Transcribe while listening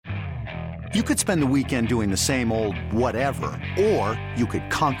You could spend the weekend doing the same old whatever, or you could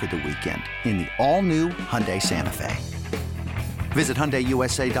conquer the weekend in the all-new Hyundai Santa Fe. Visit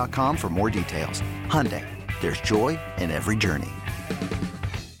HyundaiUSA.com for more details. Hyundai, there's joy in every journey.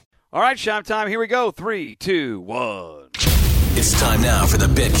 All right, Shime time. Here we go. 3, 2, 1. It's time now for the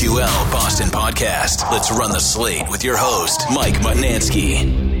BetQL Boston Podcast. Let's run the slate with your host, Mike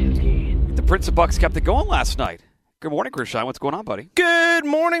Mutnansky. The Prince of Bucks kept it going last night. Good morning, Chris Shine. What's going on, buddy? Good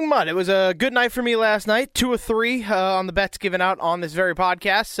morning, Mutt. It was a good night for me last night. 2 of 3 on the bets given out on this very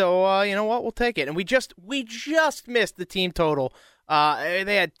podcast. So you know what? We'll take it. And we just missed the team total.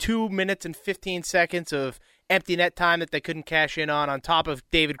 They had 2 minutes and 15 seconds of empty net time that they couldn't cash in on top of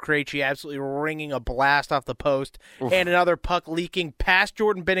David Krejci absolutely ringing a blast off the post. Oof. And another puck leaking past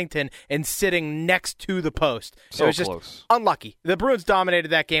Jordan Binnington and sitting next to the post. So it was close. Just unlucky. The Bruins dominated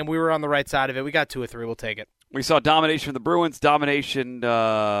that game. We were on the right side of it. We got 2 of 3. We'll take it. We saw domination from the Bruins, domination,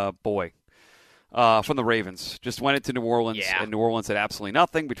 from the Ravens. Just went into New Orleans, and New Orleans had absolutely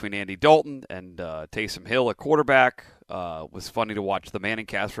nothing between Andy Dalton and Taysom Hill at quarterback. Was funny to watch the Manning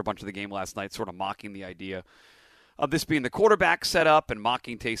cast for a bunch of the game last night, sort of mocking the idea of this being the quarterback setup and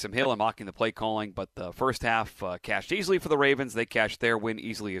mocking Taysom Hill and mocking the play calling. But the first half cashed easily for the Ravens. They cashed their win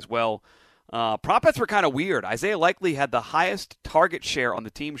easily as well. Prop bets were kind of weird. Isaiah Likely had the highest target share on the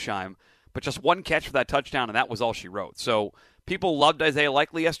team, Shime, but just one catch for that touchdown, and that was all she wrote. So people loved Isaiah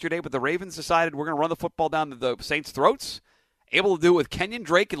Likely yesterday, but the Ravens decided we're going to run the football down the Saints' throats. Able to do it with Kenyon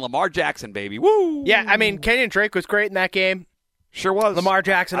Drake and Lamar Jackson, baby. Woo! Yeah, I mean, Kenyon Drake was great in that game. Sure was. Lamar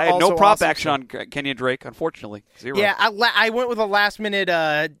Jackson I had also no prop awesome. action on Kenyon Drake, unfortunately. 0. Yeah, I went with a last-minute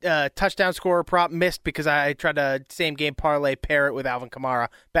touchdown scorer prop, missed because I tried to same-game parlay pair it with Alvin Kamara.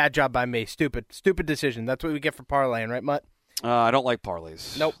 Bad job by me. Stupid decision. That's what we get for parlaying, right, Mutt? I don't like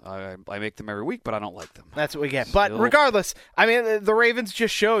parlays. Nope. I make them every week, but I don't like them. That's what we get. But regardless, I mean, the Ravens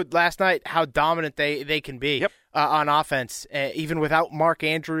just showed last night how dominant they can be on offense. Even without Mark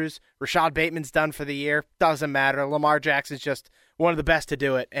Andrews, Rashad Bateman's done for the year. Doesn't matter. Lamar Jackson's just one of the best to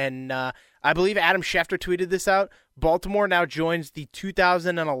do it. And I believe Adam Schefter tweeted this out. Baltimore now joins the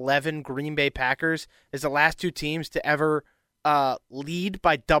 2011 Green Bay Packers as the last 2 teams to ever lead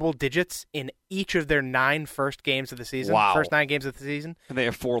by double digits in each of their 9 first games of the season. Wow. First 9 games of the season. And they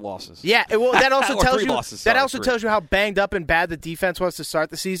have 4 losses. Yeah, well, that also tells you losses, tells you how banged up and bad the defense was to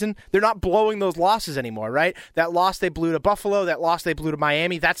start the season. They're not blowing those losses anymore, right? That loss they blew to Buffalo, that loss they blew to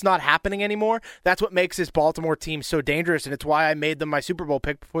Miami, that's not happening anymore. That's what makes this Baltimore team so dangerous, and it's why I made them my Super Bowl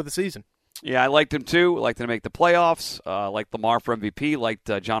pick before the season. Yeah, I liked him too. I liked him to make the playoffs. Liked Lamar for MVP. Liked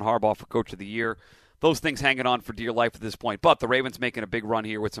John Harbaugh for Coach of the Year. Those things hanging on for dear life at this point. But the Ravens making a big run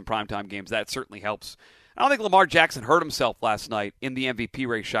here with some primetime games. That certainly helps. I don't think Lamar Jackson hurt himself last night in the MVP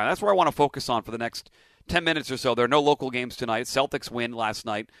race, Shine. That's where I want to focus on for the next 10 minutes or so. There are no local games tonight. Celtics win last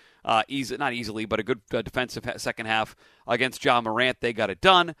night. Not easily, but a good defensive second half against Ja Morant. They got it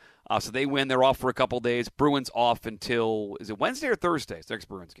done. So they win. They're off for a couple days. Bruins off until, is it Wednesday or Thursday? It's the next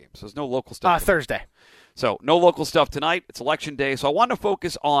Bruins game. So there's no local stuff. Thursday. So no local stuff tonight. It's election day. So I want to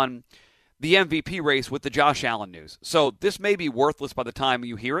focus on the MVP race with the Josh Allen news. So this may be worthless by the time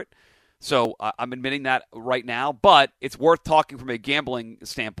you hear it. So I'm admitting that right now, but it's worth talking from a gambling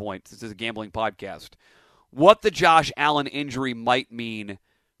standpoint. This is a gambling podcast. What the Josh Allen injury might mean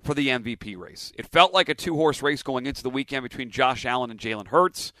for the MVP race. It felt like a 2-horse race going into the weekend between Josh Allen and Jalen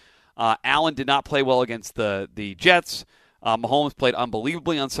Hurts. Allen did not play well against the Jets. Mahomes played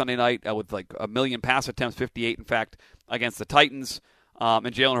unbelievably on Sunday night with like 1 million pass attempts, 58 in fact, against the Titans.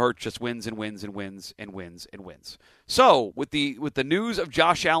 And Jalen Hurts just wins and wins and wins and wins and wins. So with the news of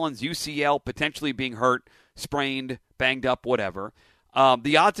Josh Allen's UCL potentially being hurt, sprained, banged up, whatever,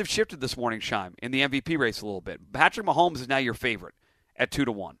 the odds have shifted this morning, Shime, in the MVP race a little bit. Patrick Mahomes is now your favorite at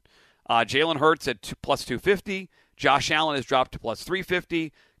 2-1. Jalen Hurts at plus 250. Josh Allen has dropped to plus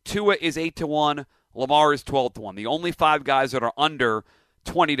 350. Tua is 8-1. Lamar is 12-1. The only 5 guys that are under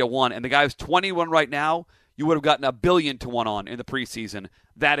 20-1, and the guy who's 21 right now, you would have gotten 1 billion to 1 on in the preseason.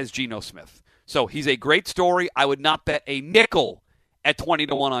 That is Geno Smith. So he's a great story. I would not bet a nickel at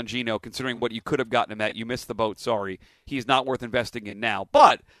 20-1 on Geno, considering what you could have gotten him at. You missed the boat. Sorry. He's not worth investing in now.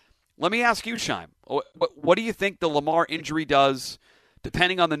 But let me ask you, Shime, what do you think the Lamar injury does,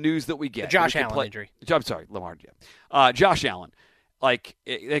 depending on the news that we get? The Josh Allen injury. I'm sorry, Lamar. Yeah. Josh Allen. Like,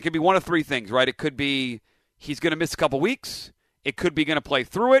 it could be one of 3 things, right? It could be he's going to miss a couple weeks. It could be going to play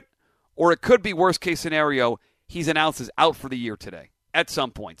through it. Or it could be, worst-case scenario, he's announced as out for the year today at some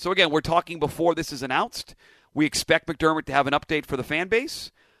point. So, again, we're talking before this is announced. We expect McDermott to have an update for the fan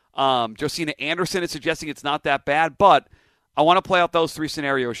base. Josina Anderson is suggesting it's not that bad, but I want to play out those 3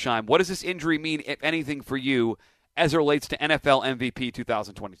 scenarios, Shime. What does this injury mean, if anything, for you as it relates to NFL MVP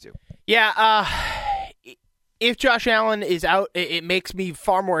 2022? Yeah, if Josh Allen is out, it makes me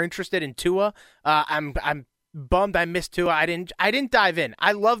far more interested in Tua. I'm bummed I missed Tua. I didn't dive in.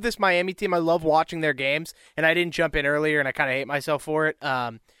 I love this Miami team. I love watching their games, and I didn't jump in earlier, and I kind of hate myself for it.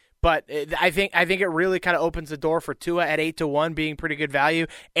 But I think it really kind of opens the door for Tua at 8-1 being pretty good value,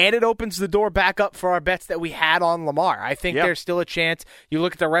 and it opens the door back up for our bets that we had on Lamar. I think there's still a chance. You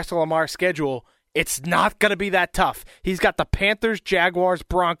look at the rest of Lamar's schedule, it's not going to be that tough. He's got the Panthers, Jaguars,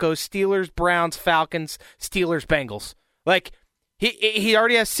 Broncos, Steelers, Browns, Falcons, Steelers, Bengals. Like he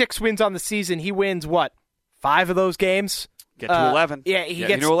already has 6 wins on the season. He wins what? 5 of those games. Get to 11. Yeah, he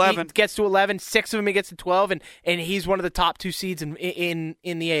gets to 11. He gets to 11. 6 of them he gets to 12, and he's one of the top 2 seeds in the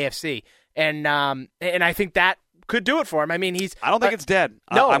AFC. And I think that could do it for him. I mean, I don't think it's dead.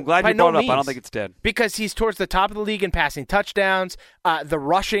 No, I'm glad you brought it up. I don't think it's dead because he's towards the top of the league in passing touchdowns. The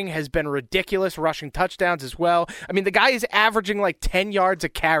rushing has been ridiculous. Rushing touchdowns as well. I mean, the guy is averaging like 10 yards a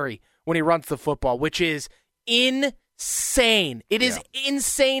carry when he runs the football, which is insane. It is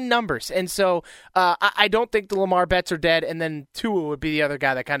insane numbers. And so I don't think the Lamar bets are dead, and then Tua would be the other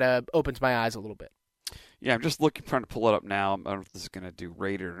guy that kind of opens my eyes a little bit. Yeah, I'm just trying to pull it up now. I don't know if this is going to do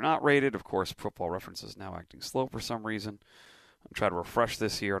rated or not rated. Of course, Football Reference is now acting slow for some reason. I'm trying to refresh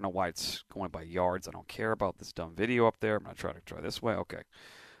this here. I don't know why it's going by yards. I don't care about this dumb video up there. I'm going to try this way. Okay.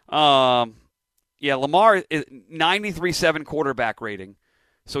 Yeah, Lamar is 93.7 quarterback rating,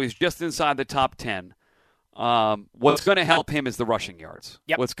 so he's just inside the top 10. What's going to help him is the rushing yards.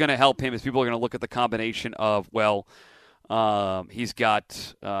 Yep. What's going to help him is people are going to look at the combination of, he's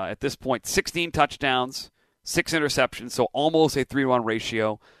got, at this point, 16 touchdowns, 6 interceptions, so almost a 3-to-1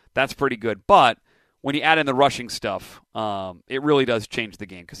 ratio. That's pretty good. But when you add in the rushing stuff, it really does change the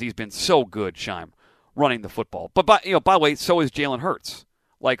game because he's been so good, Scheim, running the football. But by the way, so is Jalen Hurts.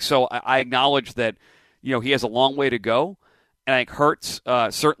 So I acknowledge that, he has a long way to go. And I think Hurts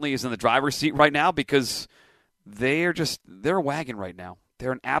certainly is in the driver's seat right now because they're a wagon right now.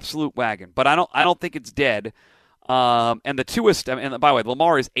 They're an absolute wagon. But I don't think it's dead. And the Tua's, and by the way,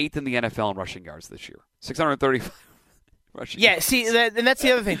 Lamar is 8th in the NFL in rushing yards this year. 635 rushing yards. See, and that's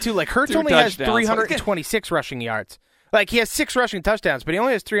the other thing, too. Like, Hurts only has 326 rushing yards. Like, he has 6 rushing touchdowns, but he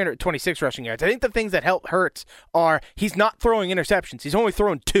only has 326 rushing yards. I think the things that help Hurts are he's not throwing interceptions. He's only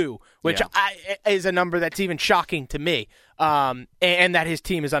throwing 2, which is a number that's even shocking to me, and that his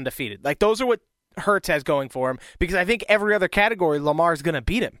team is undefeated. Like, those are what Hurts has going for him because I think every other category, Lamar's going to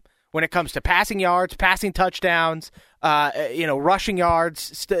beat him. When it comes to passing yards, passing touchdowns, rushing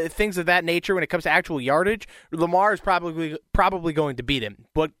yards, things of that nature. When it comes to actual yardage, Lamar is probably going to beat him.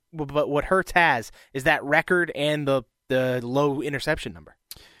 But what Hurts has is that record and the low interception number.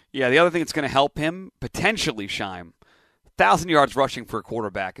 Yeah, the other thing that's going to help him potentially, Scheim, 1,000 yards rushing for a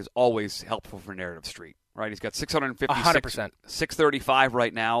quarterback is always helpful for Narrative Street, right? He's got 656, 100%. 635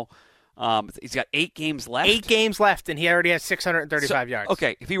 right now. He's got 8 games left. 8 games left, and he already has 635 yards.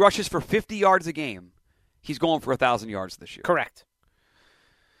 Okay, if he rushes for 50 yards a game, he's going for 1,000 yards this year. Correct.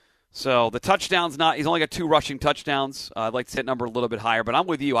 So the touchdowns, he's only got 2 rushing touchdowns. I'd like to hit number a little bit higher, but I'm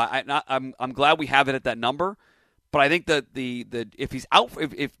with you. I'm glad we have it at that number. But I think that if he's out,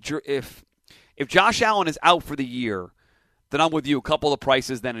 if Josh Allen is out for the year, then I'm with you. A couple of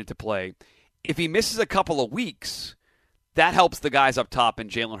prices then into play. If he misses a couple of weeks, that helps the guys up top in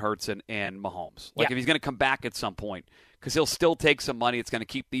Jalen Hurts and Mahomes. If he's going to come back at some point, because he'll still take some money, it's going to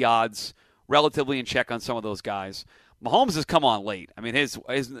keep the odds relatively in check on some of those guys. Mahomes has come on late. I mean, his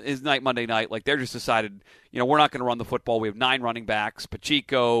night Monday night, they're just decided, we're not going to run the football. We have 9 running backs: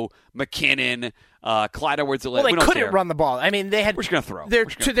 Pacheco, McKinnon, Clyde Edwards-Helaire. Well, they couldn't run the ball. I mean, they had. We're just going to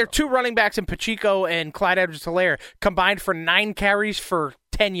throw. Their 2 running backs in Pacheco and Clyde Edwards-Helaire combined for 9 carries for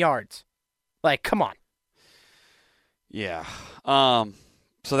 10 yards. Come on. Yeah.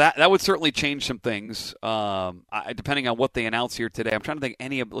 So that would certainly change some things. Depending on what they announce here today. I'm trying to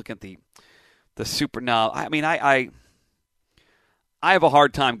think look at the super. No, I mean, I have a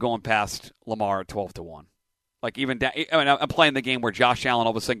hard time going past Lamar at 12-1. I'm playing the game where Josh Allen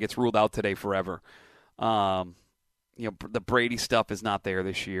all of a sudden gets ruled out today forever. The Brady stuff is not there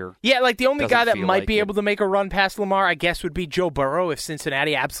this year. Yeah, the only guy that might be able to make a run past Lamar, I guess, would be Joe Burrow if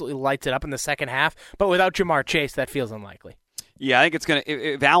Cincinnati absolutely lights it up in the second half. But without Jamar Chase, that feels unlikely. Yeah, I think it's going to.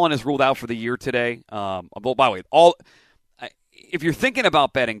 If Allen is ruled out for the year today, by the way, if you're thinking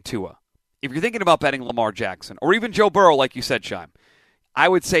about betting Tua, if you're thinking about betting Lamar Jackson, or even Joe Burrow, like you said, Scheim, I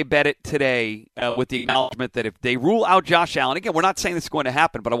would say bet it today with the acknowledgement that if they rule out Josh Allen, again, we're not saying this is going to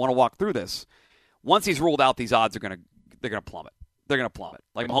happen, but I want to walk through this. Once he's ruled out, these odds are going to plummet. They're going to plummet.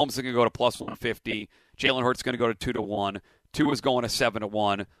 Mahomes is going to go to plus 150. Jalen Hurts is going to go to 2-1. Tua's going to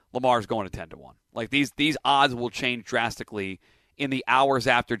 7-1. Lamar's going to 10-1. Like these odds will change drastically in the hours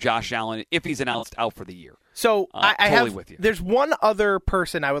after Josh Allen, if he's announced out for the year. So I totally have. With you. There's one other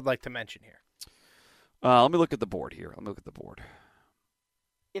person I would like to mention here. Let me look at the board here.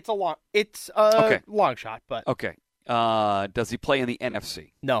 It's a long shot, but okay. Does he play in the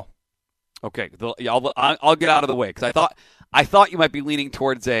NFC? No. Okay, I'll get out of the way because I thought you might be leaning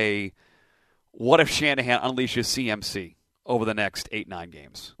towards a what if Shanahan unleashes CMC over the next 8-9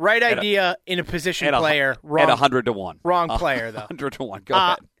 games? Right idea in a position player. Wrong, at 100-1. Wrong player though. 100-1. Go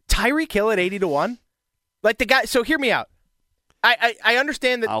ahead. Tyreek Hill at 80-1. Like the guy. So hear me out. I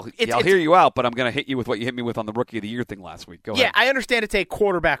understand that. I'll hear you out, but I'm going to hit you with what you hit me with on the Rookie of the Year thing last week. Go ahead. Yeah, I understand it's a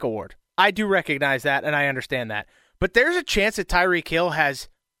quarterback award. I do recognize that, and I understand that. But there's a chance that Tyreek Hill has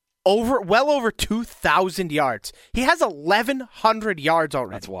well over 2,000 yards. He has 1,100 yards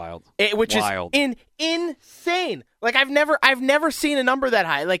already. That's wild. Which is insane. Like I've never seen a number that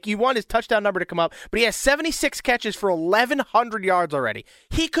high. Like you want his touchdown number to come up, but he has 76 catches for 1,100 yards already.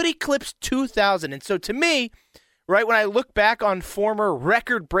 He could eclipse 2,000. And so to me, right, when I look back on former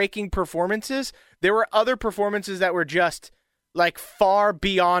record-breaking performances, there were other performances that were just like far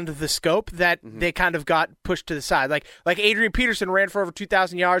beyond the scope that they kind of got pushed to the side. Like Adrian Peterson ran for over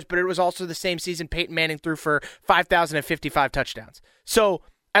 2,000 yards, but it was also the same season Peyton Manning threw for 5,055 touchdowns. So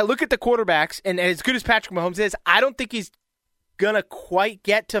I look at the quarterbacks, and as good as Patrick Mahomes is, I don't think he's going to quite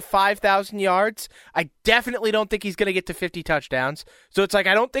get to 5,000 yards. I definitely don't think he's going to get to 50 touchdowns. So it's like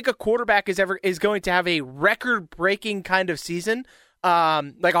I don't think a quarterback is going to have a record-breaking kind of season,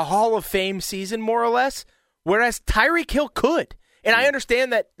 like a Hall of Fame season, more or less, whereas Tyreek Hill could. And I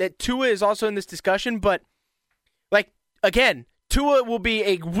understand that Tua is also in this discussion, but, like, again, Tua will be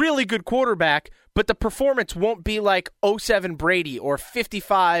a really good quarterback, but the performance won't be like 07 Brady or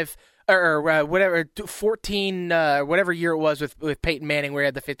 55 or whatever, 14, whatever year it was with Peyton Manning where he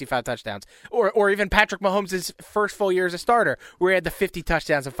had the 55 touchdowns. Or even Patrick Mahomes' first full year as a starter where he had the 50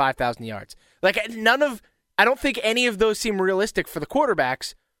 touchdowns and 5,000 yards. Like, I don't think any of those seem realistic for the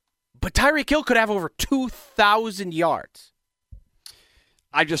quarterbacks, but Tyreek Hill could have over 2,000 yards.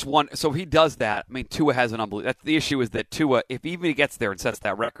 So he does that. I mean, Tua has an unbelievable. The issue is that Tua, if even he gets there and sets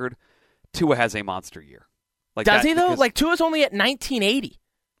that record, Tua has a monster year. Like does he though? Like Tua's only at 1980,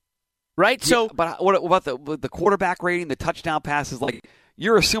 right? So, but what about the quarterback rating, the touchdown passes? Like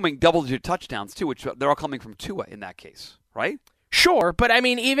you're assuming double-digit touchdowns too, which they're all coming from Tua in that case, right? Sure, but I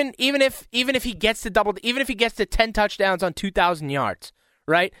mean, even if he gets to even if he gets to 10 touchdowns on 2,000 yards,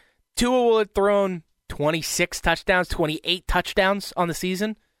 right? Tua will have thrown 26 touchdowns, 28 touchdowns on the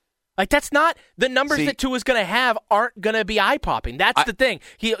season. Like, that's not the numbers that Tua's going to have aren't going to be eye-popping. That's the thing.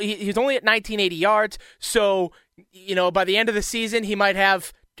 He's only at 1980 yards, so, you know, by the end of the season, he might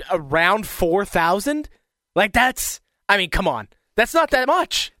have around 4,000. Like, come on. That's not that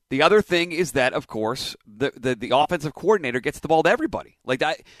much. The other thing is that, of course, the offensive coordinator gets the ball to everybody. Like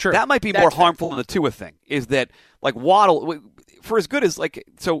that, True. That might be more harmful than the Tua thing. Is that like Waddle, for as good as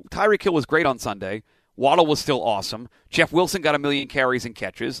so Tyreek Hill was great on Sunday. Waddle was still awesome. Jeff Wilson got 1 million carries and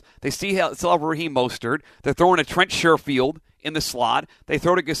catches. They still have Raheem Mostert. They're throwing a Trent Sherfield in the slot. They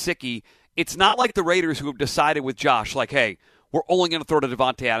throw to Gesicki. It's not like the Raiders who have decided with Josh, like, hey, we're only going to throw to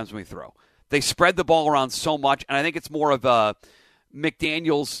Devontae Adams when we throw. They spread the ball around so much, and I think it's more of a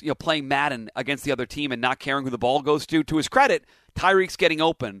McDaniels, playing Madden against the other team and not caring who the ball goes to. To his credit, Tyreek's getting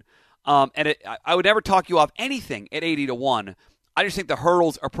open. I would never talk you off anything at 80-1. I just think the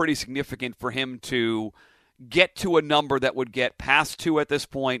hurdles are pretty significant for him to get to a number that would get past 2 at this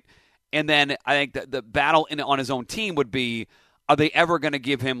point. And then I think that the battle on his own team would be, are they ever going to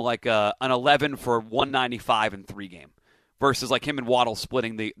give him like an 11 for 195 in 3 game versus like him and Waddle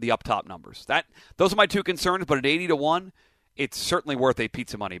splitting the up top numbers. Those are my 2 concerns, but at 80-1, it's certainly worth a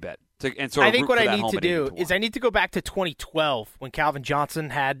pizza money bet. I think what I need to do is I need to go back to 2012 when Calvin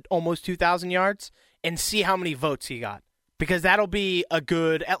Johnson had almost 2,000 yards and see how many votes he got. Because that'll be a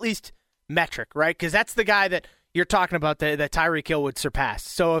good, at least, metric, right? Because that's the guy that you're talking about that Tyreek Hill would surpass.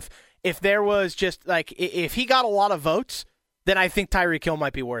 So if there was just, like, if he got a lot of votes, then I think Tyreek Hill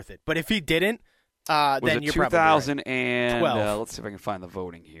might be worth it. But if he didn't, then you're probably right. 2012. Let's see if I can find the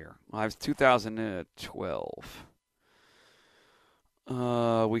voting here. Well, it was 2012.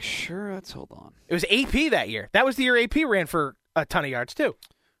 We sure? Let's hold on. It was AP that year. That was the year AP ran for a ton of yards, too.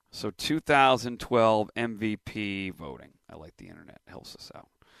 So 2012 MVP voting. I like the internet. It helps us out.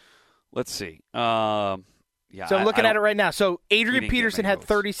 Let's see. Yeah. So I'm looking at it right now. So Adrian Peterson had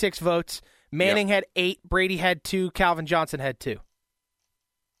 36 votes. Manning had 8. Brady had 2. Calvin Johnson had 2.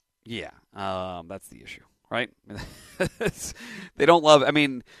 Yeah. That's the issue, right? They don't love. I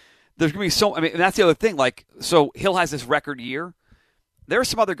mean, there's going to be so. I mean, and that's the other thing. Like, so Hill has this record year. There are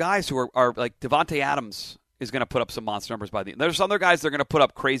some other guys who are like Devontae Adams is going to put up some monster numbers by the end. There's some other guys that are going to put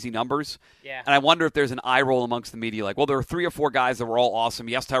up crazy numbers. Yeah. And I wonder if there's an eye roll amongst the media. Like, well, there were 3 or 4 guys that were all awesome.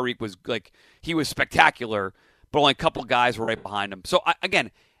 Yes, Tyreek was like, he was spectacular, but only a couple of guys were right behind him. So, again,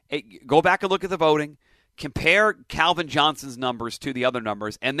 go back and look at the voting. Compare Calvin Johnson's numbers to the other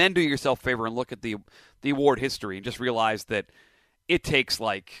numbers, and then do yourself a favor and look at the award history and just realize that it takes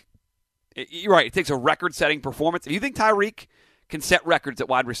you're right, it takes a record-setting performance. If you think Tyreek can set records at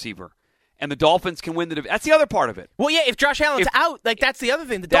wide receiver, and the Dolphins can win the division. That's the other part of it. Well, yeah, if Josh Allen's out, that's the other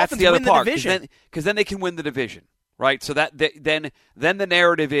thing. The Dolphins win the division. Because then they can win the division, right? So that then the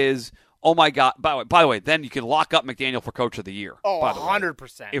narrative is, oh, my God. By the way, then you can lock up McDaniel for Coach of the Year. Oh,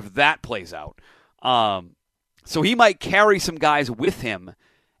 100%. If that plays out. So he might carry some guys with him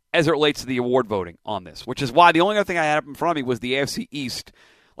as it relates to the award voting on this, which is why the only other thing I had up in front of me was the AFC East.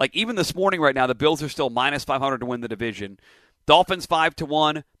 Like, even this morning right now, the Bills are still minus 500 to win the division. Dolphins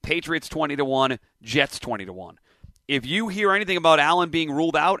 5-1, Patriots 20-1, Jets 20-1. If you hear anything about Allen being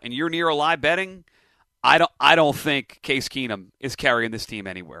ruled out and you're near a live betting, I don't think Case Keenum is carrying this team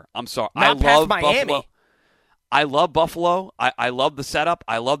anywhere. I'm sorry. Not past Miami. Buffalo. I love Buffalo. I love the setup.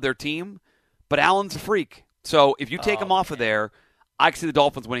 I love their team. But Allen's a freak. So if you take him off of there, I can see the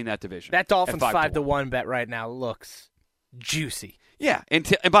Dolphins winning that division. That Dolphins 5-1 bet right now looks juicy. Yeah. And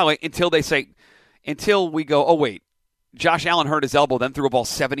by the way, until we go, oh, wait. Josh Allen hurt his elbow, then threw a ball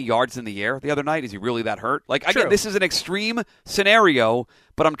 70 yards in the air the other night. Is he really that hurt? Like, again, this is an extreme scenario,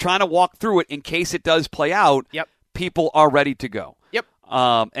 but I'm trying to walk through it in case it does play out. Yep. People are ready to go. Yep.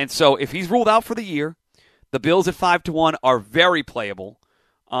 And so if he's ruled out for the year, the Bills at 5-1 are very playable.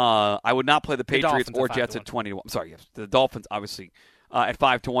 I would not play the Patriots or Jets at 20-1. I'm sorry, yes. The Dolphins, obviously, at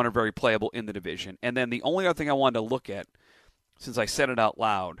 5-1 are very playable in the division. And then the only other thing I wanted to look at, since I said it out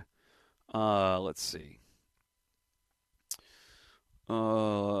loud, let's see. Have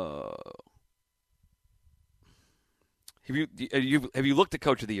you looked at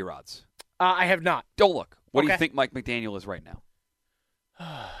Coach of the Year odds? I have not. Don't look. What do you think Mike McDaniel is right now?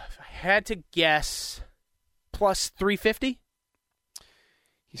 If I had to guess, plus 350.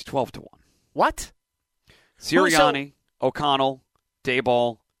 He's 12-1. What? Sirianni, O'Connell,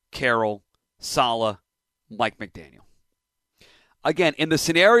 Daboll, Carroll, Saleh, Mike McDaniel. Again, in the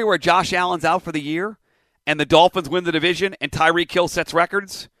scenario where Josh Allen's out for the year, and the Dolphins win the division, and Tyreek Hill sets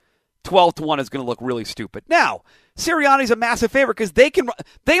records, 12-1 is going to look really stupid. Now, Sirianni's a massive favorite because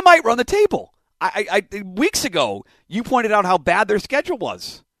they might run the table. I weeks ago, you pointed out how bad their schedule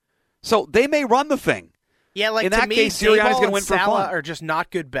was. So they may run the thing. Yeah, like in to that me, case, Sirianni's going to win for Saleh fun. are just not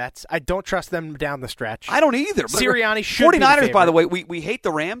good bets. I don't trust them down the stretch. I don't either. Sirianni should 49ers, be the favorite. by the way, we hate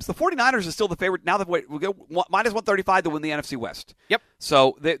the Rams. The 49ers are still the favorite. Now that we go minus 135 to win the NFC West. Yep.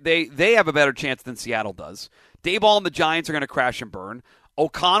 So they have a better chance than Seattle does. Daboll and the Giants are going to crash and burn.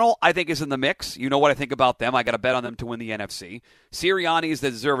 O'Connell, I think, is in the mix. You know what I think about them. I got to bet on them to win the NFC. Sirianni is the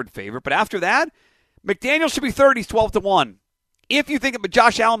deserved favorite. But after that, McDaniel should be third. He's 12-1. If you think that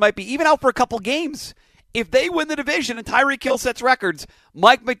Josh Allen might be even out for a couple games, if they win the division and Tyreek Hill sets records,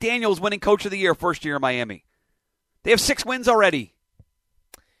 Mike McDaniel is winning Coach of the Year first year in Miami. They have 6 wins already.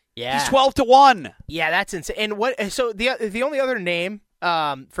 Yeah. He's 12-1. Yeah, that's insane. And what? So the only other name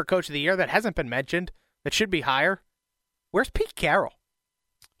for Coach of the Year that hasn't been mentioned that should be higher, where's Pete Carroll?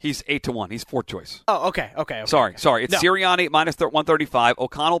 He's 8-1. He's fourth choice. Oh, okay. Sorry. It's Sirianni at minus 135,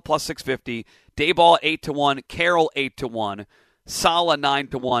 O'Connell plus 650, Daboll 8-1, Carroll 8-1, Saleh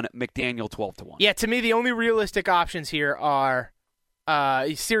 9-1, McDaniel 12-1. Yeah, to me the only realistic options here are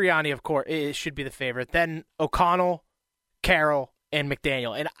Sirianni, of course, it should be the favorite. Then O'Connell, Carroll, and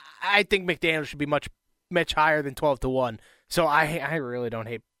McDaniel. And I think McDaniel should be much higher than 12-1. So I really don't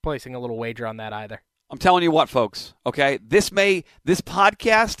hate placing a little wager on that either. I'm telling you what, folks, okay? This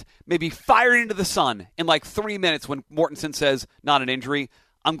podcast may be fired into the sun in like 3 minutes when Mortensen says not an injury.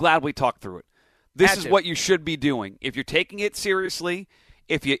 I'm glad we talked through it. This is what you should be doing. If you're taking it seriously,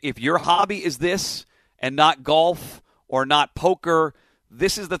 if your hobby is this and not golf or not poker,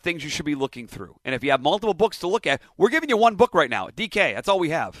 this is the things you should be looking through. And if you have multiple books to look at, we're giving you one book right now, DK. That's all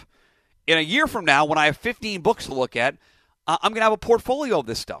we have. In a year from now, when I have 15 books to look at, I'm going to have a portfolio of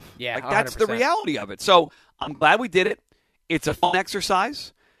this stuff. Yeah, like that's 100%. the reality of it. So I'm glad we did it. It's a fun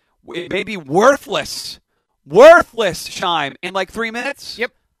exercise. It may be worthless, Shime, in like 3 minutes.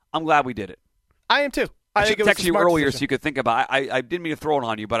 Yep. I'm glad we did it. I am too. I should text you earlier so you could think about it. I didn't mean to throw it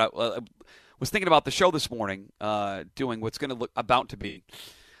on you, but I was thinking about the show this morning, doing what's going to look about to be.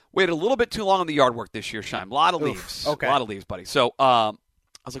 Waited a little bit too long on the yard work this year, Shime. A lot of leaves. Okay. A lot of leaves, buddy. So I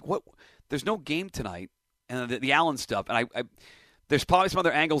was like, what? There's no game tonight. And the Allen stuff. And There's probably some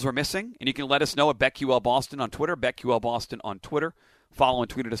other angles we're missing, and you can let us know at BetQL Boston on Twitter, BetQL Boston on Twitter. Follow and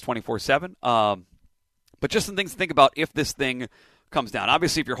tweet at us 24/7. But just some things to think about if this thing comes down.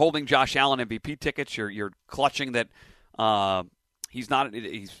 Obviously, if you're holding Josh Allen MVP tickets, you're clutching that he's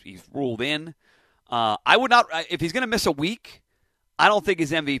ruled in. I would not if he's going to miss a week. I don't think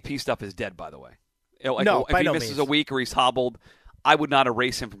his MVP stuff is dead. By the way, no, if he no misses means. a week or he's hobbled, I would not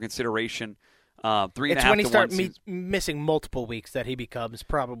erase him from consideration. 3.5 It's when he to starts 1 missing multiple weeks that he becomes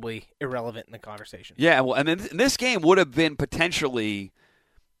probably irrelevant in the conversation. Yeah, well, and then this game would have been potentially.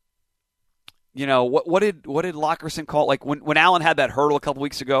 What did Lockerson call it? Like when Allen had that hurdle a couple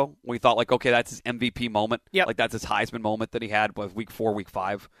weeks ago, we thought like, okay, that's his MVP moment. Yep. Like that's his Heisman moment that he had with week 4, week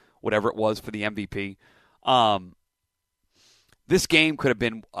 5, whatever it was for the MVP. This game could have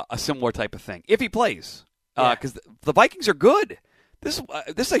been a similar type of thing if he plays, because the Vikings are good. This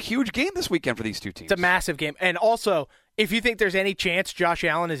is a huge game this weekend for these two teams. It's a massive game, and also if you think there's any chance Josh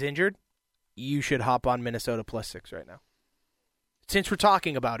Allen is injured, you should hop on Minnesota +6 right now. Since we're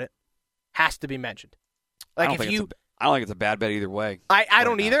talking about it. Has to be mentioned. I don't think it's a bad bet either way. I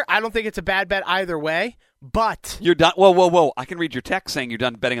don't either. I don't think it's a bad bet either way. But you're done. Whoa! I can read your text saying you're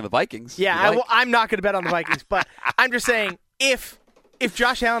done betting on the Vikings. Yeah, I'm not going to bet on the Vikings. But I'm just saying, if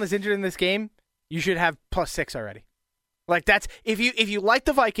Josh Allen is injured in this game, you should have +6 already. Like that's if you like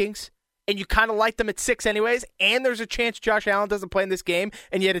the Vikings and you kind of like them at 6 anyways, and there's a chance Josh Allen doesn't play in this game,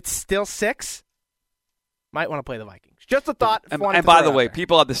 and yet it's still 6. Might want to play the Vikings. Just a thought. And by the way,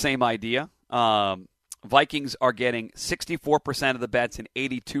 people have the same idea. Vikings are getting 64% of the bets and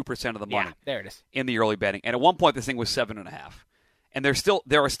 82% of the money. Yeah, there it is. In the early betting. And at one point, this thing was 7.5. And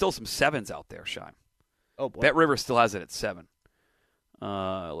there are still some 7s out there, Sean. Oh, boy. Bet River still has it at 7.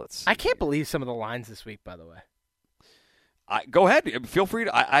 Let's see. I can't believe some of the lines this week, by the way. Go ahead. Feel free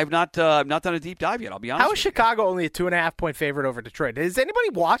to. I've not done a deep dive yet. I'll be honest. How is Chicago only a 2.5-point favorite over Detroit? Has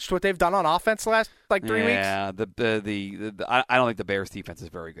anybody watched what they've done on offense the last 3 weeks? Yeah, I don't think the Bears defense is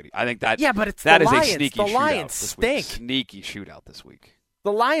very good. I think that. Yeah, but it's that the is Lions. a sneaky the shootout Lions this stink. Week. Sneaky shootout this week.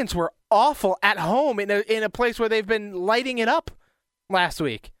 The Lions were awful at home in a place where they've been lighting it up last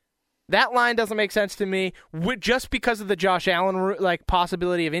week. That line doesn't make sense to me just because of the Josh Allen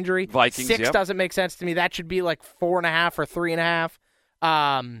possibility of injury. Vikings, 6 doesn't make sense to me. That should be 4.5 or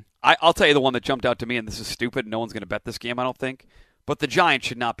 3.5. I'll tell you the one that jumped out to me, and this is stupid. No one's going to bet this game, I don't think. But the Giants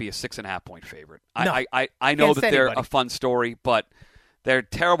should not be a 6.5-point favorite. No, I know that they're a fun story, but they're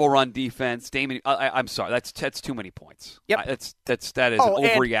terrible run defense. I'm sorry, that's too many points. Yep. That is an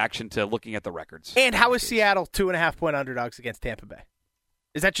overreaction to looking at the records. And how is Seattle 2.5-point underdogs against Tampa Bay?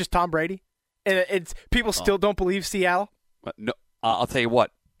 Is that just Tom Brady? It's people still don't believe Seattle? No, I'll tell you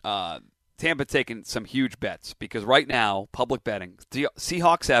what. Tampa taking some huge bets because right now, public betting, the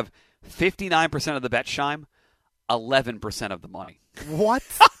Seahawks have 59% of the bet, Shime, 11% of the money. What?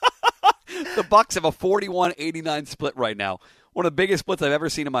 The Bucs have a 41-89 split right now. One of the biggest splits I've ever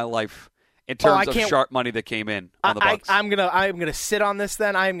seen in my life in terms of sharp money that came in on the Bucs. I'm gonna sit on this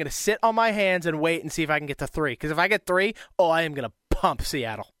then. I am gonna sit on my hands and wait and see if I can get to 3. Because if I get 3, I am gonna pump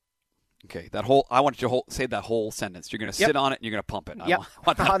Seattle. Okay, I want you to say that whole sentence. You're going to sit on it and you're going to pump it. Yep,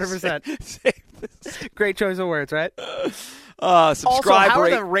 100%. Great choice of words, right? Subscribe. Also, how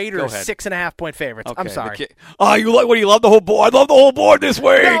are the Raiders 6.5-point favorites? Okay, I'm sorry. You love the whole board? I love the whole board this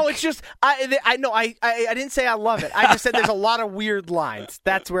week. No, it's just I didn't say I love it. I just said there's a lot of weird lines.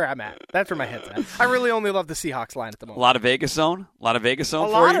 That's where I'm at. That's where my head's at. I really only love the Seahawks line at the moment. A lot of Vegas zone. A lot of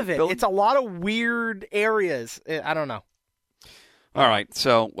it. Billy? It's a lot of weird areas. I don't know. All right,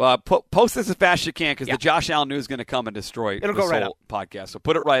 so post this as fast as you can because the Josh Allen news is going to come and destroy It'll go right whole podcast. So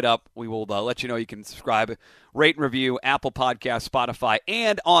put it right up. We will let you know you can subscribe, rate and review, Apple Podcasts, Spotify,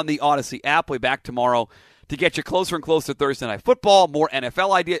 and on the Odyssey app. We'll be back tomorrow to get you closer and closer to Thursday Night Football, more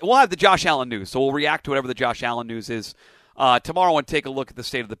NFL ideas. We'll have the Josh Allen news, so we'll react to whatever the Josh Allen news is tomorrow and take a look at the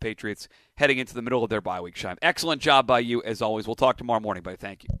state of the Patriots heading into the middle of their bye week, Shime. Excellent job by you, as always. We'll talk tomorrow morning, buddy.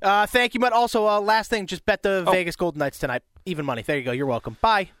 Thank you. Thank you, Mutt. Also, last thing, just bet the Vegas Golden Knights tonight. Even money. There you go. You're welcome.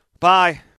 Bye. Bye.